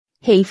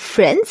Hey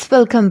friends,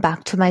 welcome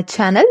back to my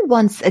channel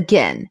once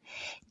again.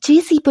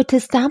 Jay-Z put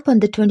his stamp on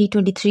the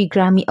 2023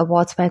 Grammy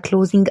Awards by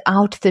closing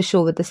out the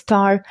show with a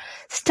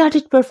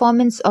star-studded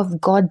performance of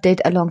God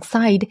Did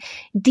alongside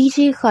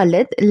DJ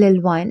Khaled,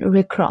 Lil Wayne,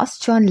 Rick Ross,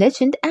 John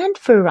Legend and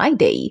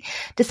Fridayy.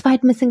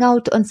 Despite missing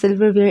out on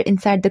silverware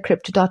inside the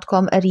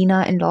Crypto.com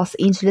arena in Los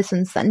Angeles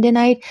on Sunday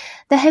night,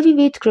 the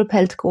heavyweight group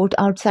held court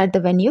outside the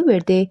venue where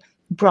they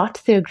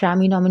brought their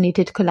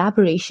Grammy-nominated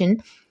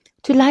collaboration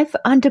to life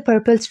under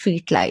purple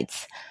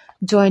streetlights.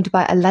 Joined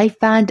by a live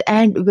band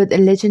and with a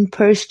legend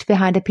perched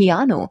behind a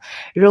piano,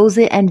 Rose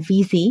and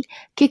VZ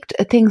kicked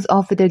things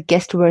off with their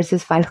guest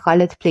verses while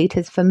Khaled played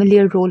his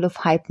familiar role of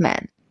hype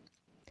man.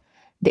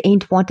 They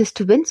ain't want us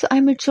to win, so I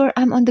made sure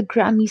I'm on the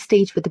Grammy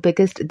stage with the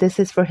biggest "This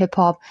is for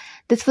hip-hop,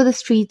 this for the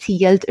streets," he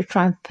yelled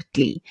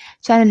triumphantly,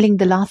 channeling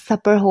the Last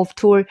Supper Hove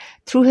tour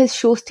through his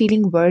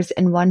show-stealing words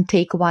in one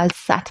take while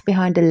sat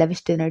behind a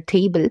lavish dinner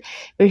table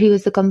where he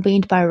was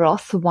accompanied by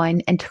Ross,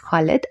 Wayne and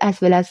Khaled,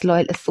 as well as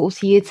loyal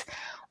associates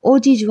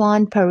OG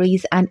Juan,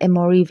 Paris and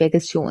Emory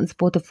Vegas Jones,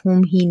 both of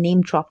whom he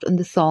name-dropped on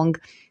the song.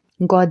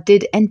 God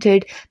Did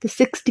entered the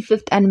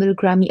 65th Annual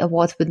Grammy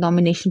Awards with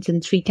nominations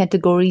in 3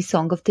 categories: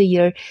 Song of the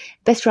Year,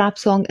 Best Rap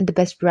Song and the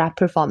Best Rap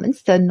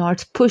Performance. The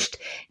North pushed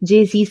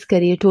Jay-Z's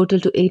career total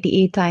to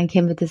 88, tying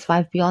him with his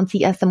wife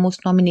Beyoncé as the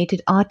most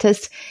nominated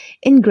artist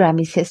in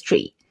Grammy's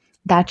history.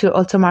 That year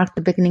also marked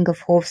the beginning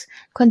of Hove's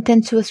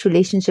contentious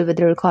relationship with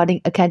the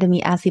Recording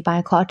Academy as he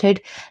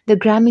boycotted the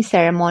Grammy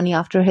ceremony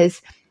after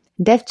his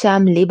Def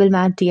Jam label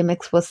mate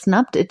DMX was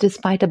snubbed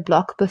despite a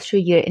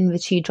blockbuster year in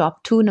which he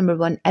dropped 2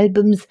 #1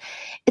 albums,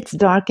 It's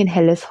Dark and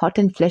Hell is Hot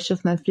and Flesh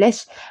of My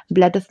Flesh,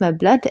 Blood of My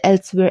Blood.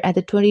 Elsewhere at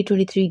the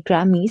 2023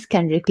 Grammys,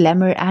 Kendrick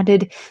Lamar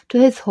added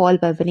to his haul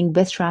by winning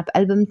Best Rap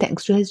Album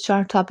thanks to his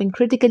chart-topping,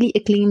 critically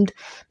acclaimed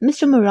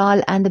Mr.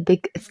 Morale and the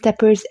Big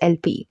Steppers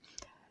LP.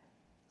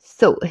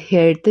 So,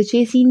 here's the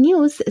Jay-Z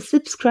news.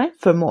 Subscribe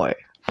for more.